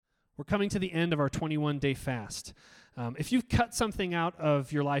We're coming to the end of our 21-day fast. If you've cut something out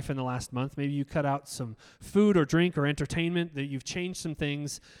of your life in the last month, maybe you cut out some food or drink or entertainment, that you've changed some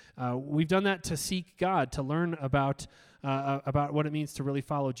things, we've done that to seek God, to learn about what it means to really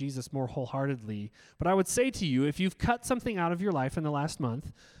follow Jesus more wholeheartedly. But I would say to you, if you've cut something out of your life in the last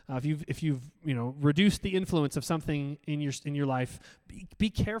month, if you've reduced the influence of something in your life,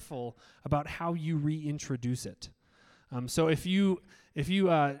 be careful about how you reintroduce it. So if you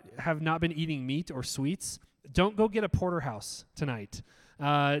have not been eating meat or sweets, don't go get a porterhouse tonight.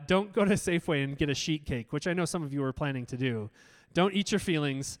 Don't go to Safeway and get a sheet cake, which I know some of you are planning to do. Don't eat your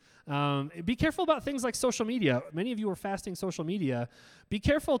feelings. Be careful about things like social media. Many of you are fasting social media. Be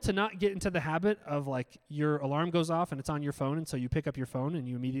careful to not get into the habit of like your alarm goes off and it's on your phone, and so you pick up your phone and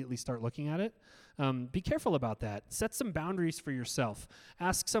you immediately start looking at it. Be careful about that. Set some boundaries for yourself.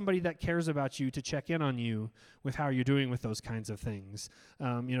 Ask somebody that cares about you to check in on you with how you're doing with those kinds of things.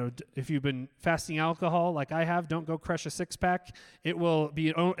 If you've been fasting alcohol like I have, don't go crush a six-pack. It will be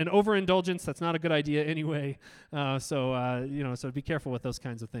an overindulgence. That's not a good idea anyway. So be careful with those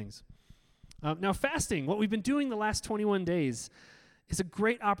kinds of things. Now, fasting, what we've been doing the last 21 days, is a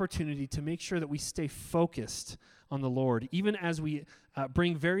great opportunity to make sure that we stay focused on the Lord, even as we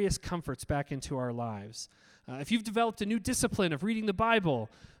bring various comforts back into our lives. If you've developed a new discipline of reading the Bible,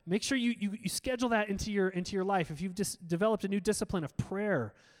 make sure you schedule that into your life. If you've developed a new discipline of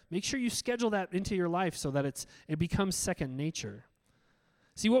prayer, make sure you schedule that into your life so that it becomes second nature.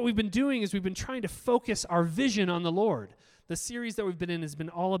 See, what we've been doing is we've been trying to focus our vision on the Lord. The series that we've been in has been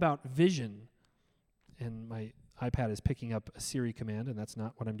all about vision. And my iPad is picking up a Siri command, and that's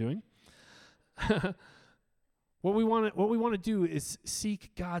not what I'm doing. What we want to do is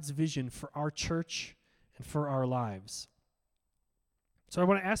seek God's vision for our church and for our lives. So I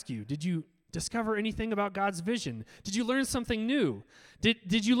want to ask you, did you discover anything about God's vision? Did you learn something new?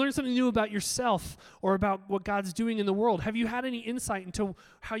 Did you learn something new about yourself or about what God's doing in the world? Have you had any insight into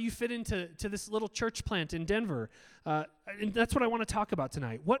how you fit into this little church plant in Denver? And that's what I want to talk about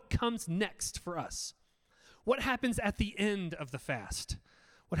tonight. What comes next for us? What happens at the end of the fast?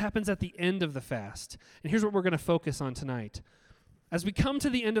 What happens at the end of the fast? And here's what we're going to focus on tonight. As we come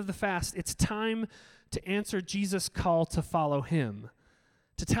to the end of the fast, it's time to answer Jesus' call to follow him,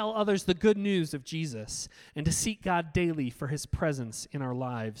 to tell others the good news of Jesus, and to seek God daily for his presence in our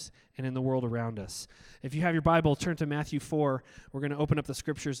lives and in the world around us. If you have your Bible, turn to Matthew 4. We're going to open up the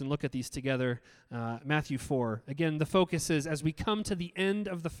scriptures and look at these together. Matthew 4. Again, the focus is as we come to the end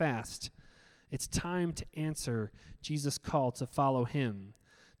of the fast, it's time to answer Jesus' call to follow him,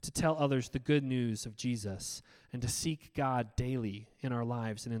 to tell others the good news of Jesus, and to seek God daily in our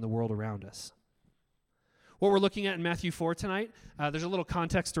lives and in the world around us. What we're looking at in Matthew 4 tonight, there's a little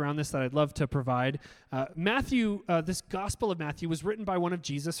context around this that I'd love to provide. This Gospel of Matthew was written by one of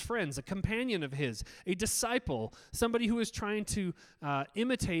Jesus' friends, a companion of his, a disciple, somebody who was trying to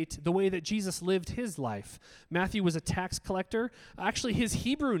imitate the way that Jesus lived his life. Matthew was a tax collector. Actually, his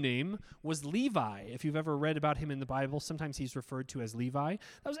Hebrew name was Levi. If you've ever read about him in the Bible, sometimes he's referred to as Levi.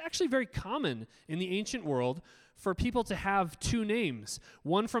 That was actually very common in the ancient world for people to have two names,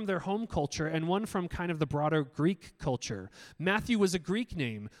 one from their home culture and one from kind of the broader Greek culture. Matthew was a Greek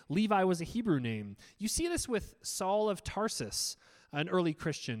name. Levi was a Hebrew name. You see this with Saul of Tarsus, an early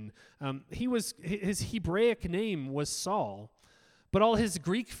Christian. His Hebraic name was Saul, but all his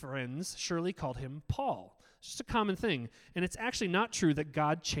Greek friends surely called him Paul. It's just a common thing. And it's actually not true that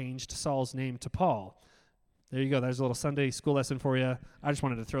God changed Saul's name to Paul. There you go. There's a little Sunday school lesson for you. I just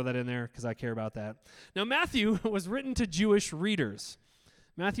wanted to throw that in there because I care about that. Now, Matthew was written to Jewish readers.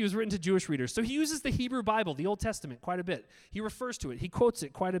 So he uses the Hebrew Bible, the Old Testament, quite a bit. He refers to it. He quotes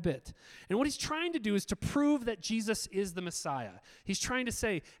it quite a bit. And what he's trying to do is to prove that Jesus is the Messiah. He's trying to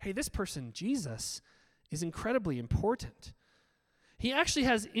say, hey, this person, Jesus, is incredibly important. He actually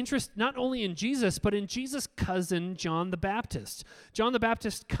has interest not only in Jesus, but in Jesus' cousin, John the Baptist. John the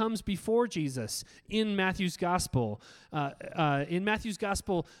Baptist comes before Jesus in Matthew's Gospel. Matthew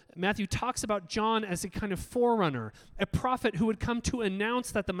talks about John as a kind of forerunner, a prophet who would come to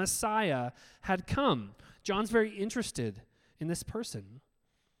announce that the Messiah had come. John's very interested in this person.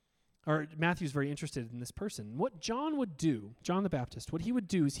 Or Matthew's very interested in this person. What John would do, John the Baptist, what he would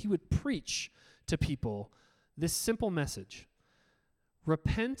do is he would preach to people this simple message.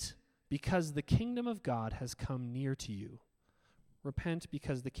 Repent because the kingdom of God has come near to you. Repent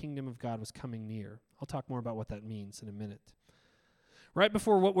because the kingdom of God was coming near. I'll talk more about what that means in a minute. Right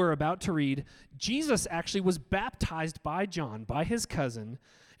before what we're about to read, Jesus actually was baptized by John, by his cousin,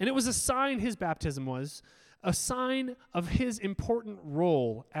 and it was a sign, his baptism was, a sign of his important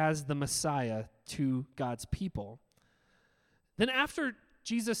role as the Messiah to God's people. Then after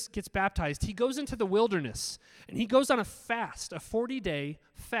Jesus gets baptized, he goes into the wilderness, and he goes on a fast, a 40-day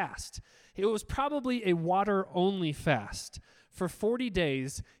fast. It was probably a water-only fast. For 40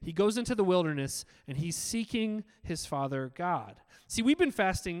 days, he goes into the wilderness, and he's seeking his Father God. See, we've been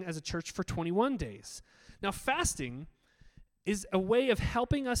fasting as a church for 21 days. Now, fasting is a way of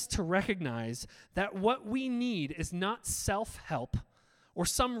helping us to recognize that what we need is not self-help or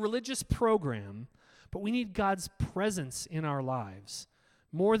some religious program, but we need God's presence in our lives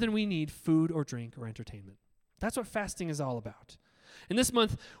more than we need food or drink or entertainment. That's what fasting is all about. And this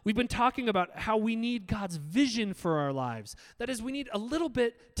month, we've been talking about how we need God's vision for our lives. That is, we need a little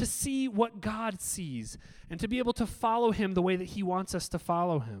bit to see what God sees and to be able to follow him the way that he wants us to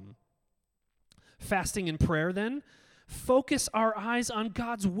follow him. Fasting and prayer, then, focus our eyes on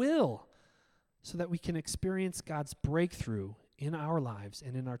God's will so that we can experience God's breakthrough in our lives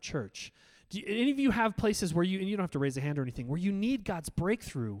and in our church. Do any of you have places where and you don't have to raise a hand or anything, where you need God's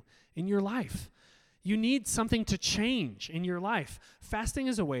breakthrough in your life? You need something to change in your life. Fasting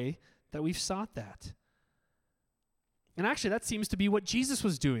is a way that we've sought that. And actually, that seems to be what Jesus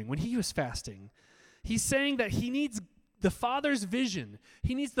was doing when he was fasting. He's saying that he needs the Father's vision.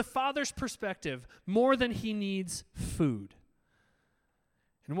 He needs the Father's perspective more than he needs food.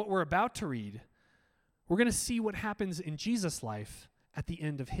 And what we're about to read, we're going to see what happens in Jesus' life at the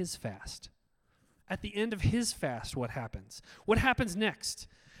end of his fast. At the end of his fast, what happens? What happens next?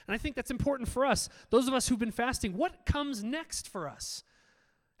 And I think that's important for us, those of us who've been fasting. What comes next for us?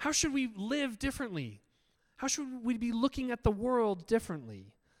 How should we live differently? How should we be looking at the world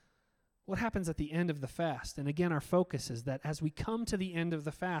differently? What happens at the end of the fast? And again, our focus is that as we come to the end of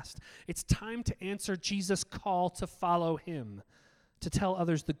the fast, it's time to answer Jesus' call to follow him, to tell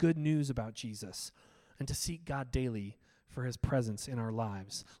others the good news about Jesus, and to seek God daily for his presence in our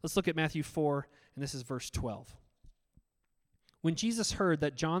lives. Let's look at Matthew 4, and this is verse 12. When Jesus heard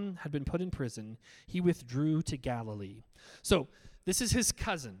that John had been put in prison, he withdrew to Galilee. So this is his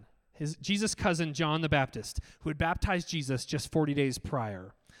cousin, Jesus' cousin, John the Baptist, who had baptized Jesus just 40 days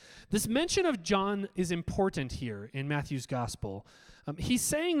prior. This mention of John is important here in Matthew's gospel. He's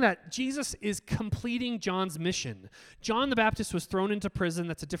saying that Jesus is completing John's mission. John the Baptist was thrown into prison.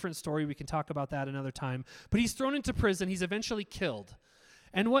 That's a different story. We can talk about that another time. But he's thrown into prison. He's eventually killed.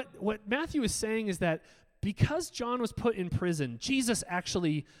 And what Matthew is saying is that because John was put in prison, Jesus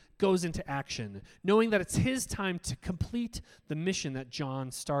actually goes into action, knowing that it's his time to complete the mission that John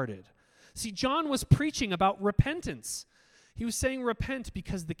started. See, John was preaching about repentance. He was saying, repent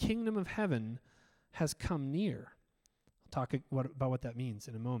because the kingdom of heaven has come near. I'll talk about what that means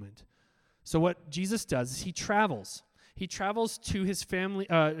in a moment. So what Jesus does is he travels. He travels to his family.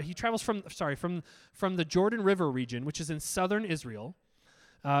 He travels from the Jordan River region, which is in southern Israel,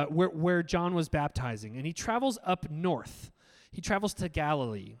 where John was baptizing. And he travels up north. He travels to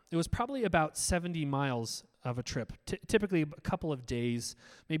Galilee. It was probably about 70 miles of a trip, typically a couple of days,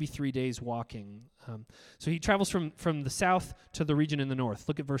 maybe 3 days walking. So he travels from the south to the region in the north.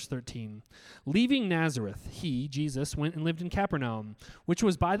 Look at verse 13. Leaving Nazareth, he, Jesus, went and lived in Capernaum, which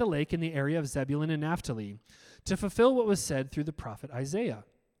was by the lake in the area of Zebulun and Naphtali, to fulfill what was said through the prophet Isaiah.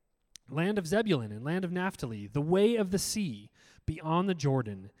 Land of Zebulun and land of Naphtali, the way of the sea, beyond the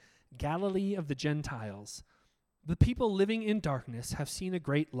Jordan, Galilee of the Gentiles. The people living in darkness have seen a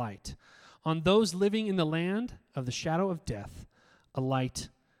great light. On those living in the land of the shadow of death, a light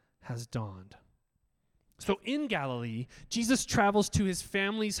has dawned. So in Galilee, Jesus travels to his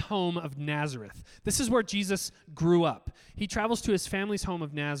family's home of Nazareth. This is where Jesus grew up. He travels to his family's home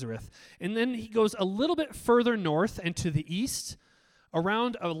of Nazareth. And then he goes a little bit further north and to the east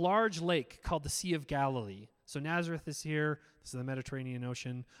around a large lake called the Sea of Galilee. So Nazareth is here. This is the Mediterranean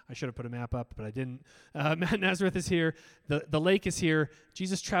Ocean. I should have put a map up, but I didn't. Nazareth is here. The lake is here.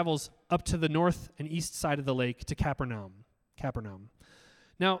 Jesus travels up to the north and east side of the lake to Capernaum.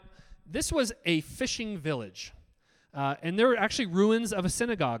 Now, this was a fishing village, and there were actually ruins of a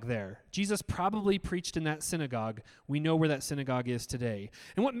synagogue there. Jesus probably preached in that synagogue. We know where that synagogue is today.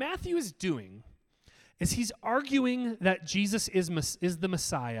 And what Matthew is doing is he's arguing that Jesus is the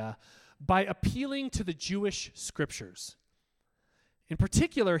Messiah by appealing to the Jewish scriptures. In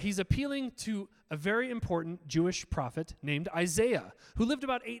particular, he's appealing to a very important Jewish prophet named Isaiah, who lived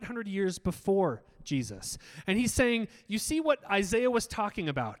about 800 years before Jesus. And he's saying, you see what Isaiah was talking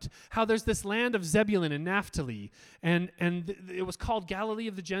about, how there's this land of Zebulun and Naphtali, and it was called Galilee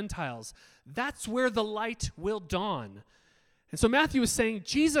of the Gentiles. That's where the light will dawn. And so Matthew is saying,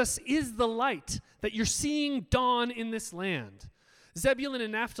 Jesus is the light that you're seeing dawn in this land. Zebulun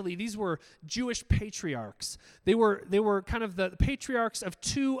and Naphtali, these were Jewish patriarchs. They were kind of the patriarchs of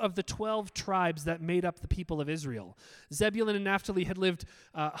 2 of the 12 tribes that made up the people of Israel. Zebulun and Naphtali had lived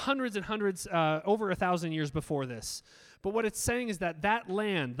hundreds and hundreds, over 1,000 years before this. But what it's saying is that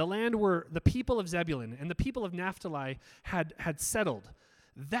land, the land where the people of Zebulun and the people of Naphtali had settled,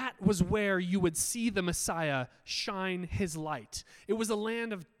 that was where you would see the Messiah shine his light. It was a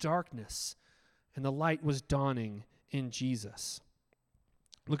land of darkness, and the light was dawning in Jesus.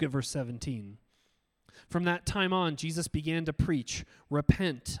 Look at verse 17. From that time on, Jesus began to preach,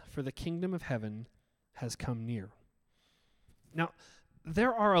 "Repent, for the kingdom of heaven has come near." Now,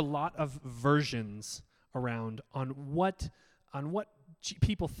 there are a lot of versions around on what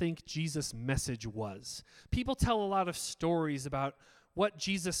people think Jesus' message was. People tell a lot of stories about what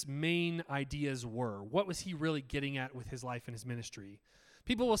Jesus' main ideas were. What was he really getting at with his life and his ministry?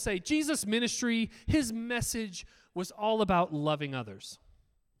 People will say Jesus' ministry, his message was all about loving others.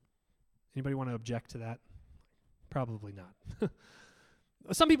 Anybody want to object to that? Probably not.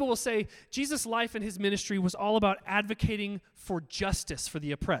 Some people will say Jesus' life and his ministry was all about advocating for justice for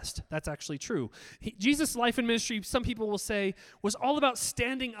the oppressed. That's actually true. Jesus' life and ministry, some people will say, was all about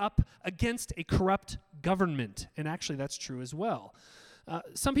standing up against a corrupt government. And actually, that's true as well.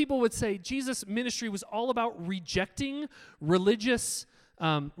 Some people would say Jesus' ministry was all about rejecting religious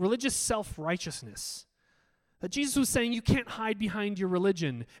self-righteousness. That Jesus was saying you can't hide behind your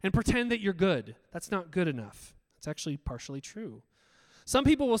religion and pretend that you're good. That's not good enough. It's actually partially true. Some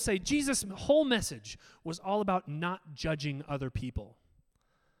people will say Jesus' whole message was all about not judging other people.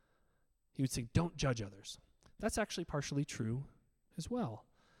 He would say, don't judge others. That's actually partially true as well.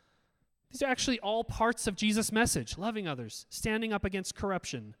 These are actually all parts of Jesus' message: loving others, standing up against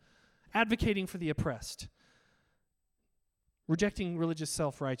corruption, advocating for the oppressed, rejecting religious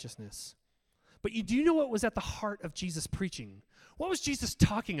self-righteousness. But do you know what was at the heart of Jesus' preaching? What was Jesus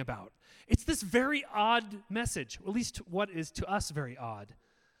talking about? It's this very odd message, at least what is to us very odd.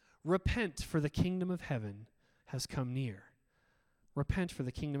 Repent, for the kingdom of heaven has come near. Repent, for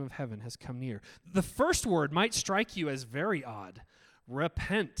the kingdom of heaven has come near. The first word might strike you as very odd.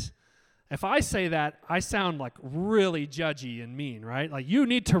 Repent. If I say that, I sound like really judgy and mean, right? Like, you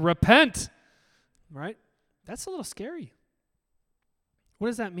need to repent, right? That's a little scary. What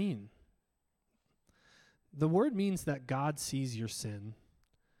does that mean? The word means that God sees your sin,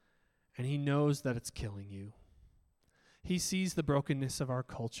 and he knows that it's killing you. He sees the brokenness of our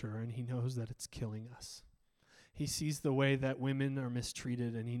culture, and he knows that it's killing us. He sees the way that women are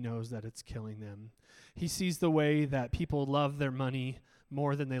mistreated, and he knows that it's killing them. He sees the way that people love their money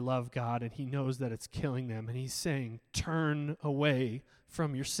more than they love God, and he knows that it's killing them. And he's saying, turn away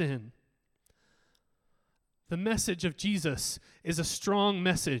from your sin. The message of Jesus is a strong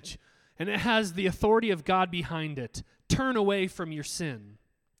message, and it has the authority of God behind it. Turn away from your sin.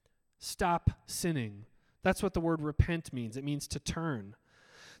 Stop sinning. That's what the word repent means. It means to turn.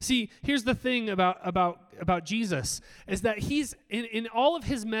 See, here's the thing about Jesus, is that he's, in all of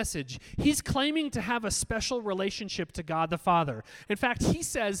his message, he's claiming to have a special relationship to God the Father. In fact, he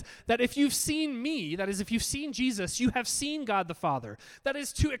says that if you've seen me, that is, if you've seen Jesus, you have seen God the Father. That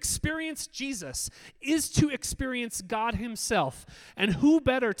is, to experience Jesus is to experience God himself. And who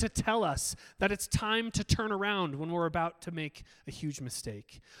better to tell us that it's time to turn around when we're about to make a huge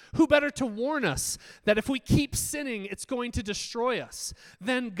mistake? Who better to warn us that if we keep sinning, it's going to destroy us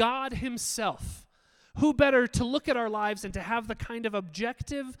than God himself? Who better to look at our lives and to have the kind of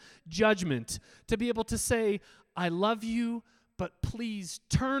objective judgment to be able to say, I love you, but please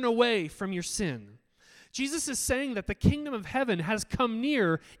turn away from your sin. Jesus is saying that the kingdom of heaven has come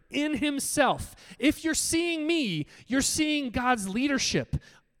near in himself. If you're seeing me, you're seeing God's leadership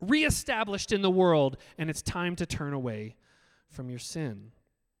reestablished in the world, and it's time to turn away from your sin.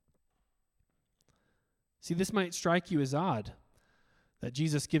 See, this might strike you as odd, that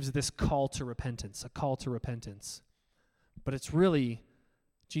Jesus gives this call to repentance, a call to repentance. But it's really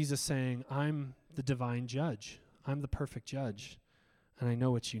Jesus saying, I'm the divine judge. I'm the perfect judge, and I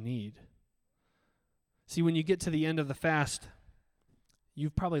know what you need. See, when you get to the end of the fast,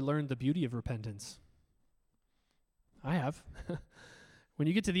 you've probably learned the beauty of repentance. I have. When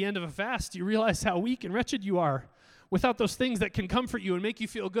you get to the end of a fast, you realize how weak and wretched you are without those things that can comfort you and make you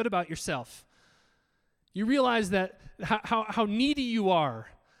feel good about yourself. You realize that how needy you are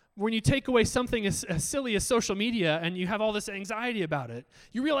when you take away something as silly as social media and you have all this anxiety about it.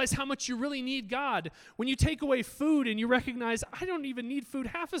 You realize how much you really need God when you take away food and you recognize, I don't even need food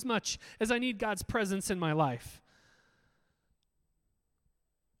half as much as I need God's presence in my life.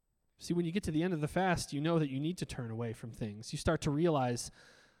 See, when you get to the end of the fast, you know that you need to turn away from things. You start to realize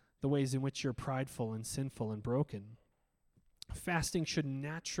the ways in which you're prideful and sinful and broken. Fasting should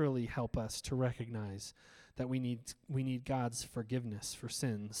naturally help us to recognize that we need God's forgiveness for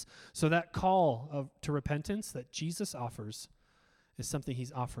sins. So that call to repentance that Jesus offers is something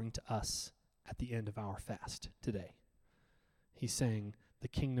he's offering to us at the end of our fast today. He's saying the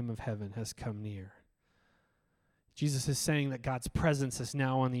kingdom of heaven has come near. Jesus is saying that God's presence is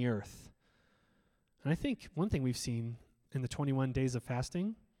now on the earth. And I think one thing we've seen in the 21 days of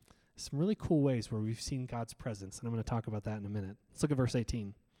fasting, some really cool ways where we've seen God's presence, and I'm going to talk about that in a minute. Let's look at verse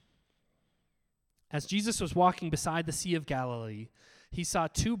 18. As Jesus was walking beside the Sea of Galilee, he saw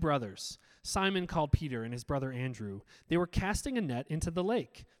two brothers, Simon called Peter and his brother Andrew. They were casting a net into the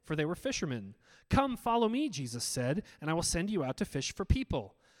lake, for they were fishermen. "Come, follow me," Jesus said, "and I will send you out to fish for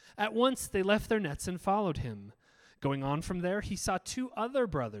people." At once they left their nets and followed him. Going on from there, he saw two other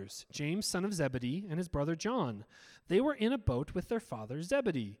brothers, James, son of Zebedee, and his brother John. They were in a boat with their father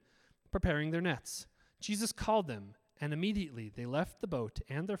Zebedee, preparing their nets. Jesus called them, and immediately they left the boat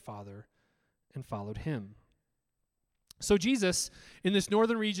and their father and followed him. So Jesus, in this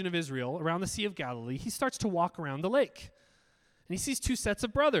northern region of Israel, around the Sea of Galilee, he starts to walk around the lake. And he sees two sets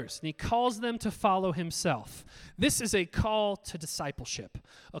of brothers, and he calls them to follow himself. This is a call to discipleship,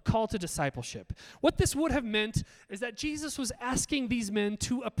 a call to discipleship. What this would have meant is that Jesus was asking these men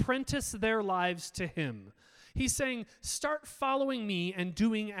to apprentice their lives to him. He's saying, start following me and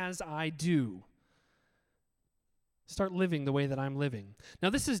doing as I do. Start living the way that I'm living. Now,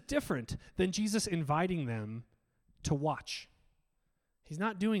 this is different than Jesus inviting them to watch. He's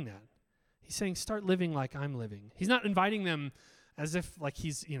not doing that. He's saying, start living like I'm living. He's not inviting them as if like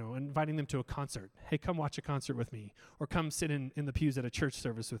he's, inviting them to a concert. Hey, come watch a concert with me, or come sit in the pews at a church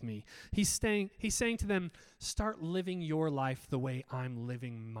service with me. He's saying to them, start living your life the way I'm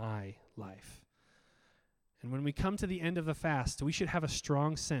living my life. And when we come to the end of the fast, we should have a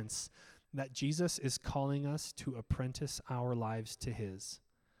strong sense that Jesus is calling us to apprentice our lives to his.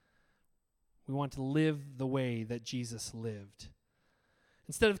 We want to live the way that Jesus lived.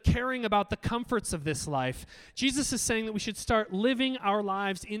 Instead of caring about the comforts of this life, Jesus is saying that we should start living our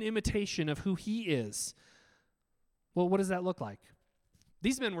lives in imitation of who he is. Well, what does that look like?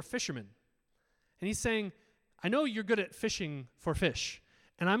 These men were fishermen. And he's saying, I know you're good at fishing for fish,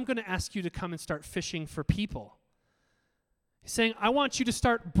 and I'm going to ask you to come and start fishing for people. He's saying, I want you to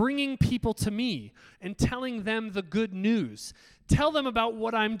start bringing people to me and telling them the good news. Tell them about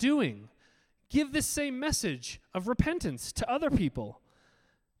what I'm doing. Give this same message of repentance to other people.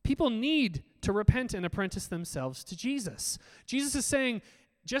 People need to repent and apprentice themselves to Jesus. Jesus is saying,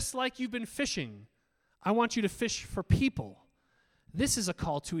 just like you've been fishing, I want you to fish for people. This is a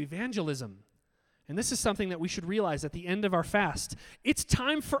call to evangelism. And this is something that we should realize at the end of our fast. It's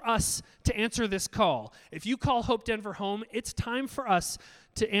time for us to answer this call. If you call Hope Denver home, it's time for us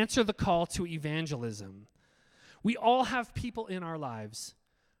to answer the call to evangelism. We all have people in our lives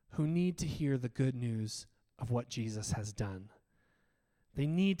who need to hear the good news of what Jesus has done. They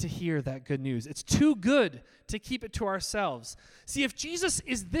need to hear that good news. It's too good to keep it to ourselves. See, if Jesus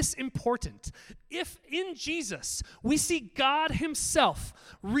is this important, if in Jesus we see God himself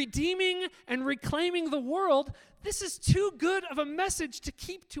redeeming and reclaiming the world, this is too good of a message to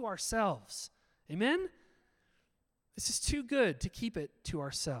keep to ourselves. Amen? This is too good to keep it to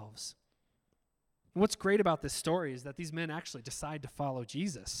ourselves. And what's great about this story is that these men actually decide to follow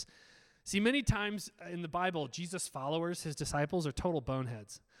Jesus. See, many times in the Bible, Jesus' followers, his disciples, are total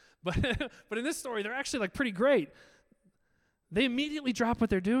boneheads. But in this story, they're actually pretty great. They immediately drop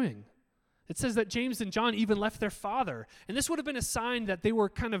what they're doing. It says that James and John even left their father. And this would have been a sign that they were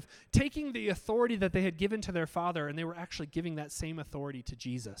kind of taking the authority that they had given to their father, and they were actually giving that same authority to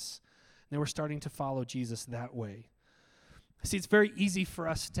Jesus. And they were starting to follow Jesus that way. See, it's very easy for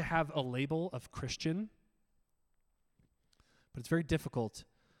us to have a label of Christian, but it's very difficult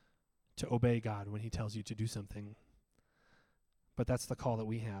to obey God when he tells you to do something. But that's the call that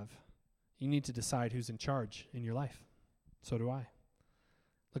we have. You need to decide who's in charge in your life. So do I.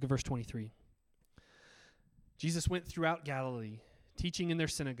 Look at verse 23. Jesus went throughout Galilee, teaching in their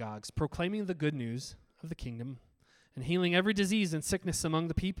synagogues, proclaiming the good news of the kingdom, and healing every disease and sickness among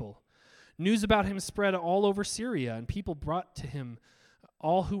the people. News about him spread all over Syria, and people brought to him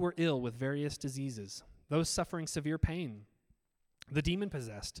all who were ill with various diseases, those suffering severe pain, the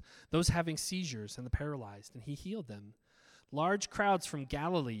demon-possessed, those having seizures, and the paralyzed, and he healed them. Large crowds from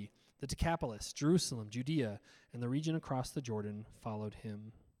Galilee, the Decapolis, Jerusalem, Judea, and the region across the Jordan followed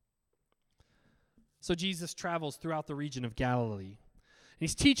him. So Jesus travels throughout the region of Galilee. And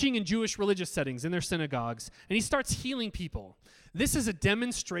he's teaching in Jewish religious settings, in their synagogues, and he starts healing people. This is a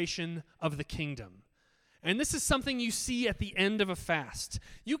demonstration of the kingdom. And this is something you see at the end of a fast.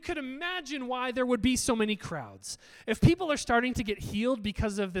 You could imagine why there would be so many crowds. If people are starting to get healed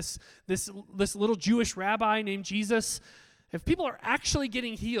because of this little Jewish rabbi named Jesus, if people are actually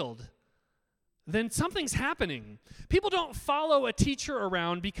getting healed, then something's happening. People don't follow a teacher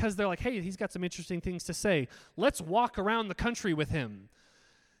around because they're like, hey, he's got some interesting things to say. Let's walk around the country with him.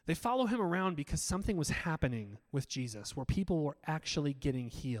 They follow him around because something was happening with Jesus where people were actually getting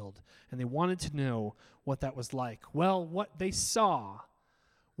healed, and they wanted to know what that was like. Well, what they saw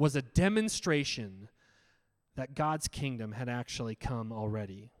was a demonstration that God's kingdom had actually come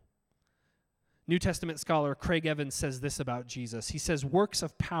already. New Testament scholar Craig Evans says this about Jesus. He says, works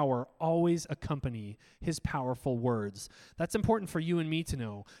of power always accompany his powerful words. That's important for you and me to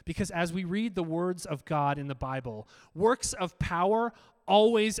know, because as we read the words of God in the Bible, works of power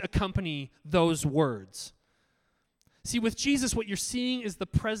always accompany those words. See, with Jesus, what you're seeing is the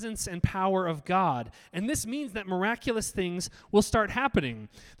presence and power of God, and this means that miraculous things will start happening.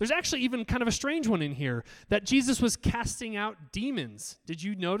 There's actually even kind of a strange one in here, that Jesus was casting out demons. Did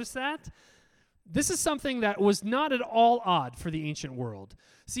you notice that? This is something that was not at all odd for the ancient world.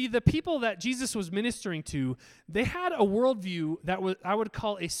 See, the people that Jesus was ministering to, they had a worldview that I would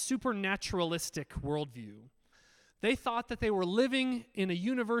call a supernaturalistic worldview. They thought that they were living in a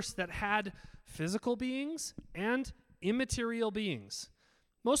universe that had physical beings and immaterial beings.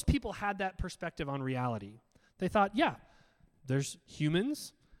 Most people had that perspective on reality. They thought, yeah, there's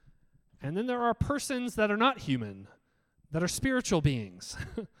humans, and then there are persons that are not human, that are spiritual beings.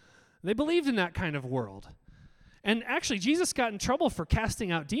 They believed in that kind of world. And actually, Jesus got in trouble for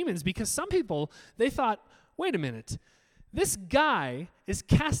casting out demons because some people, they thought, wait a minute, this guy is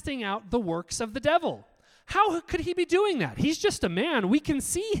casting out the works of the devil. How could he be doing that? He's just a man. We can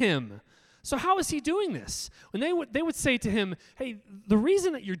see him. So how is he doing this? When they would say to him, hey, the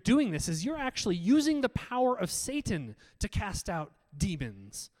reason that you're doing this is you're actually using the power of Satan to cast out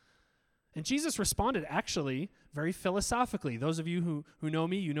demons. And Jesus responded actually very philosophically. Those of you who know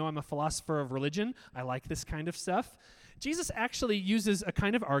me, you know I'm a philosopher of religion. I like this kind of stuff. Jesus actually uses a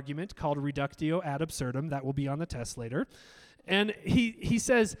kind of argument called reductio ad absurdum that will be on the test later. And he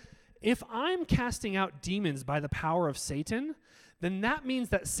says, if I'm casting out demons by the power of Satan, then that means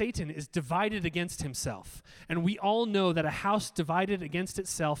that Satan is divided against himself. And we all know that a house divided against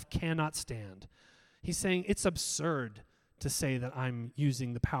itself cannot stand. He's saying it's absurd to say that I'm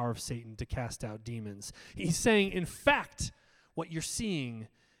using the power of Satan to cast out demons. He's saying, in fact, what you're seeing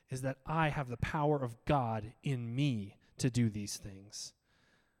is that I have the power of God in me to do these things.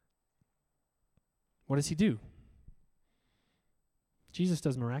 What does he do? Jesus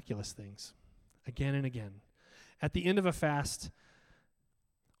does miraculous things again and again. At the end of a fast,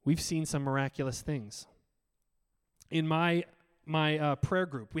 we've seen some miraculous things. In my prayer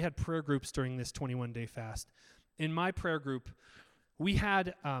group, we had prayer groups during this 21-day fast. In my prayer group, we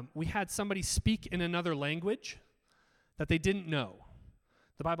had somebody speak in another language that they didn't know.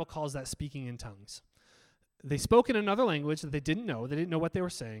 The Bible calls that speaking in tongues. They spoke in another language that they didn't know. They didn't know what they were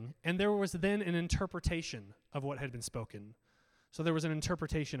saying. And there was then an interpretation of what had been spoken. So there was an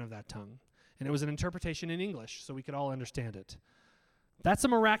interpretation of that tongue. And it was an interpretation in English, so we could all understand it. That's a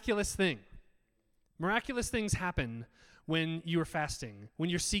miraculous thing. Miraculous things happen when you are fasting,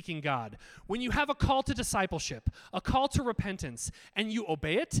 when you're seeking God, when you have a call to discipleship, a call to repentance, and you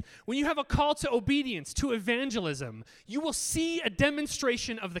obey it, when you have a call to obedience, to evangelism, you will see a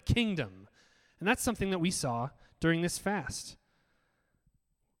demonstration of the kingdom. And that's something that we saw during this fast.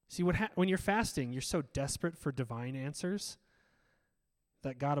 See, when you're fasting, you're so desperate for divine answers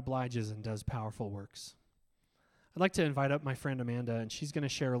that God obliges and does powerful works. I'd like to invite up my friend Amanda, and she's going to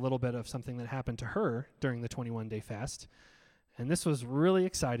share a little bit of something that happened to her during the 21-day fast. And this was really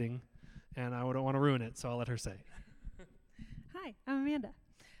exciting, and I wouldn't want to ruin it, so I'll let her say. Hi, I'm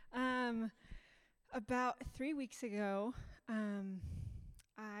Amanda. About 3 weeks ago,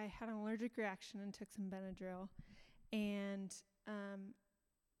 I had an allergic reaction and took some Benadryl. And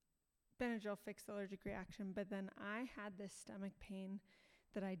Benadryl fixed the allergic reaction, but then I had this stomach pain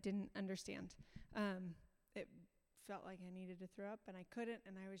that I didn't understand. It felt like I needed to throw up, and I couldn't,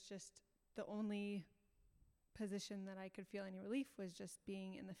 and I was just, the only position that I could feel any relief was just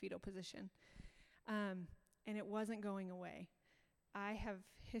being in the fetal position. And it wasn't going away. I have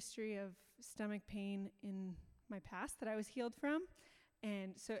history of stomach pain in my past that I was healed from,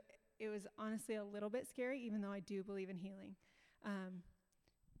 and so it was honestly a little bit scary, even though I do believe in healing.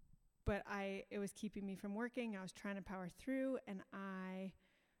 But it was keeping me from working. I was trying to power through, and I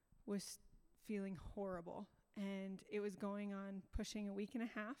was feeling horrible. And it was going on pushing a week and a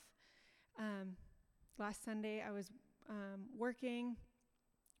half. Last Sunday, I was working,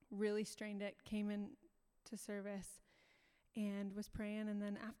 really strained it, came in to service and was praying. And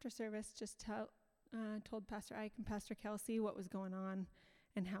then after service, just told Pastor Ike and Pastor Kelsey what was going on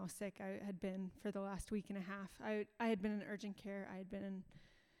and how sick I had been for the last week and a half. I had been in urgent care. I had been in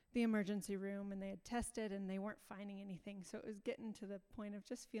the emergency room, and they had tested, and they weren't finding anything. So it was getting to the point of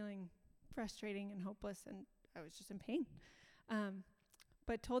just feeling frustrating and hopeless, and I was just in pain.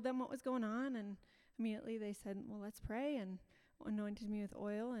 But told them what was going on, and immediately they said, well, let's pray, and anointed me with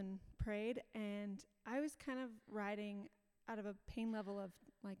oil and prayed. And I was kind of riding out of a pain level of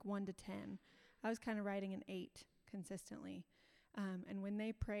like 1 to 10. I was kind of riding an 8 consistently. And when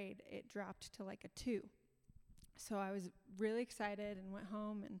they prayed, it dropped to like a 2. So I was really excited and went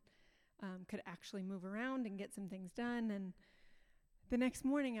home and could actually move around and get some things done. And the next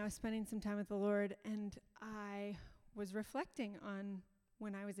morning I was spending some time with the Lord, and I was reflecting on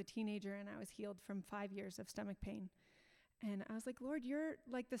when I was a teenager and I was healed from 5 years of stomach pain. And I was like, Lord, you're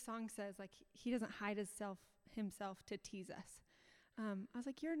like the song says, like he doesn't hide himself to tease us. I was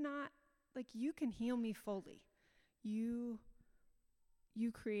like, you're not, like you can heal me fully. You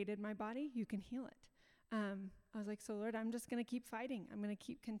created my body, you can heal it. I was like, so Lord, I'm just going to keep fighting. I'm going to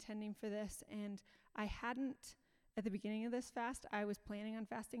keep contending for this. And I hadn't, at the beginning of this fast, I was planning on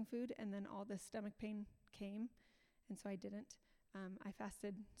fasting food, and then all this stomach pain came, and so I didn't. I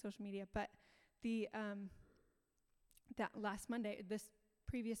fasted social media, but that last Monday, this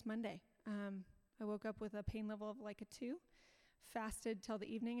previous Monday, I woke up with a pain level of like a 2, fasted till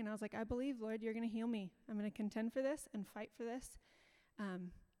the evening, and I was like, I believe, Lord, you're going to heal me. I'm going to contend for this and fight for this.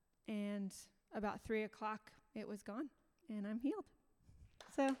 And about 3 o'clock, it was gone, and I'm healed.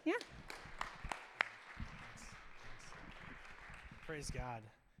 So, yeah. Praise God.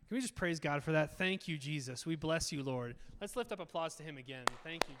 Can we just praise God for that? Thank you, Jesus. We bless you, Lord. Let's lift up applause to him again.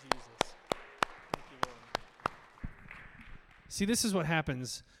 Thank you, Jesus. Thank you, Lord. See, this is what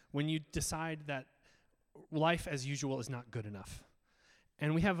happens when you decide that life as usual is not good enough.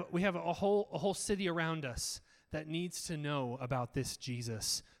 And we have a whole city around us that needs to know about this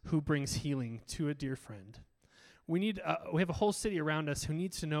Jesus who brings healing to a dear friend. We have a whole city around us who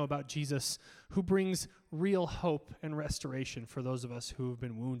needs to know about Jesus who brings real hope and restoration for those of us who have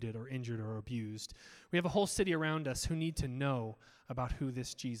been wounded or injured or abused. We have a whole city around us who need to know about who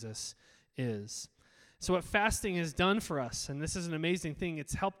this Jesus is. So what fasting has done for us, and this is an amazing thing,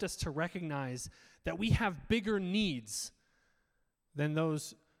 it's helped us to recognize that we have bigger needs than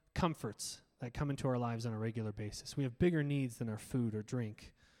those comforts that come into our lives on a regular basis. We have bigger needs than our food or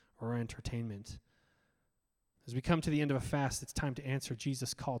drink or our entertainment. As we come to the end of a fast, it's time to answer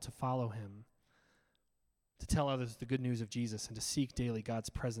Jesus' call to follow him, to tell others the good news of Jesus, and to seek daily God's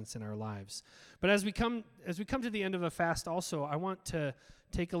presence in our lives. But as we come to the end of a fast also, I want to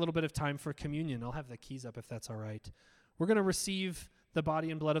take a little bit of time for communion. I'll have the keys up if that's all right. We're going to receive the body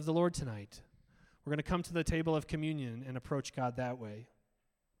and blood of the Lord tonight. We're going to come to the table of communion and approach God that way.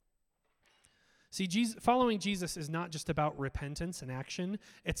 See, following Jesus is not just about repentance and action.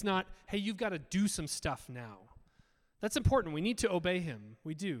 It's not, hey, you've got to do some stuff now. That's important. We need to obey him.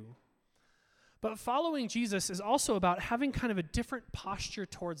 We do. But following Jesus is also about having kind of a different posture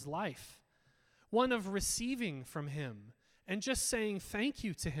towards life, one of receiving from him and just saying thank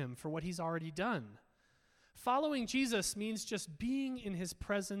you to him for what he's already done. Following Jesus means just being in his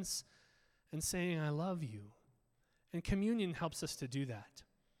presence and saying, I love you. And communion helps us to do that.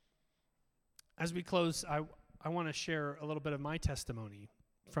 As we close, I want to share a little bit of my testimony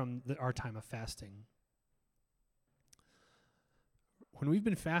from our time of fasting. When we've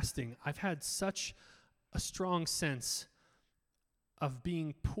been fasting, I've had such a strong sense of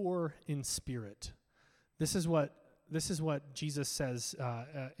being poor in spirit. This is what Jesus says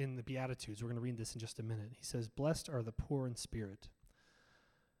in the Beatitudes. We're going to read this in just a minute. He says, blessed are the poor in spirit.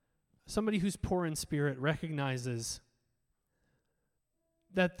 Somebody who's poor in spirit recognizes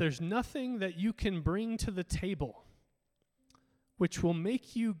that there's nothing that you can bring to the table which will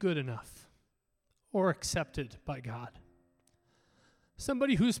make you good enough or accepted by God.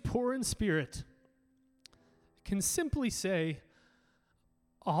 Somebody who's poor in spirit can simply say,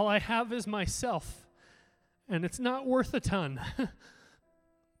 all I have is myself, and it's not worth a ton.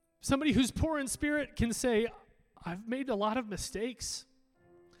 Somebody who's poor in spirit can say, I've made a lot of mistakes.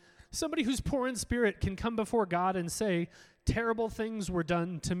 Somebody who's poor in spirit can come before God and say, terrible things were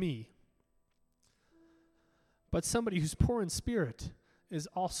done to me. But somebody who's poor in spirit is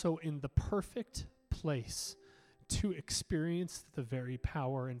also in the perfect place to experience the very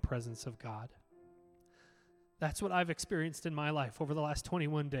power and presence of God. That's what I've experienced in my life over the last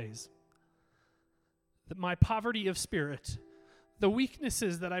 21 days. That my poverty of spirit, the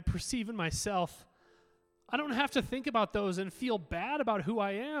weaknesses that I perceive in myself, I don't have to think about those and feel bad about who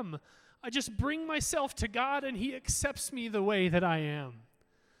I am. I just bring myself to God and he accepts me the way that I am.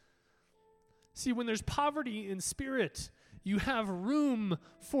 See, when there's poverty in spirit, you have room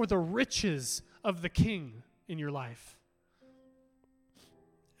for the riches of the King in your life.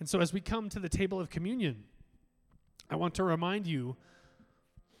 And so as we come to the table of communion, I want to remind you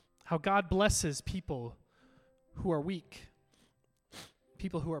how God blesses people who are weak,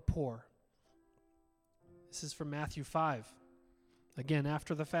 people who are poor. This is from Matthew 5. Again,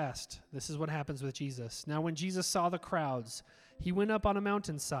 after the fast, this is what happens with Jesus. Now when Jesus saw the crowds, he went up on a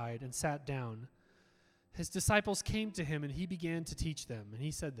mountainside and sat down. His disciples came to him and he began to teach them. And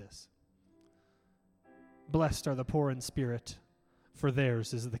he said this, "Blessed are the poor in spirit, for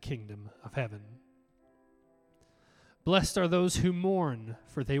theirs is the kingdom of heaven. Blessed are those who mourn,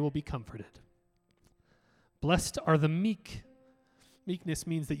 for they will be comforted. Blessed are the meek." Meekness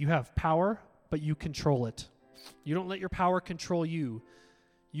means that you have power, but you control it. You don't let your power control you.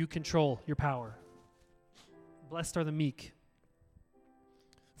 You control your power. Blessed are the meek,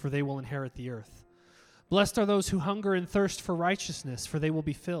 for they will inherit the earth. Blessed are those who hunger and thirst for righteousness, for they will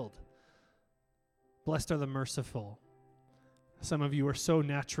be filled. Blessed are the merciful. Some of you are so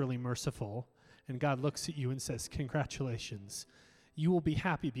naturally merciful, and God looks at you and says, "Congratulations. You will be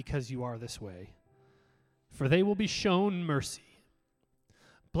happy because you are this way, for they will be shown mercy.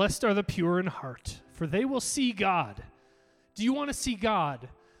 Blessed are the pure in heart, for they will see God." Do you want to see God?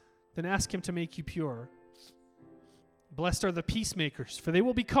 Then ask him to make you pure. Blessed are the peacemakers, for they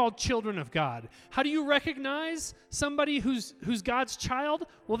will be called children of God. How do you recognize somebody who's God's child?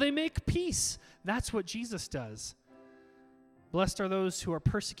 Well, they make peace. That's what Jesus does. Blessed are those who are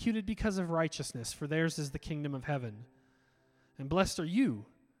persecuted because of righteousness, for theirs is the kingdom of heaven. And blessed are you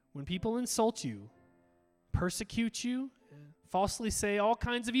when people insult you, persecute you, falsely say all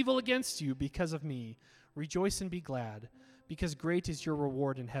kinds of evil against you because of me. Rejoice and be glad, because great is your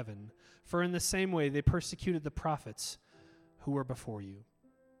reward in heaven. For in the same way they persecuted the prophets who were before you.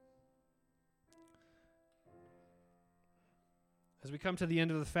 As we come to the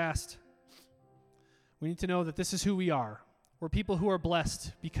end of the fast, we need to know that this is who we are. We're people who are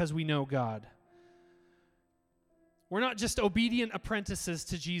blessed because we know God. We're not just obedient apprentices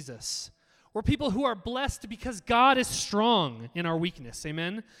to Jesus. We're people who are blessed because God is strong in our weakness.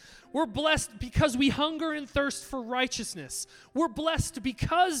 Amen? We're blessed because we hunger and thirst for righteousness. We're blessed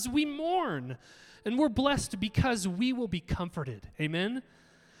because we mourn. And we're blessed because we will be comforted. Amen?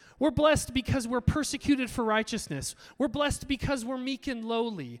 We're blessed because we're persecuted for righteousness. We're blessed because we're meek and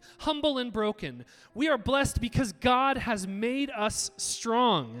lowly, humble and broken. We are blessed because God has made us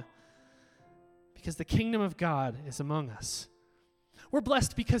strong, because the kingdom of God is among us. We're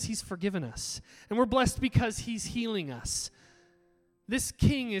blessed because he's forgiven us, and we're blessed because he's healing us. This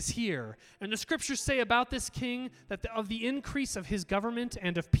king is here, and the scriptures say about this king that of the increase of his government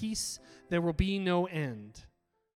and of peace there will be no end.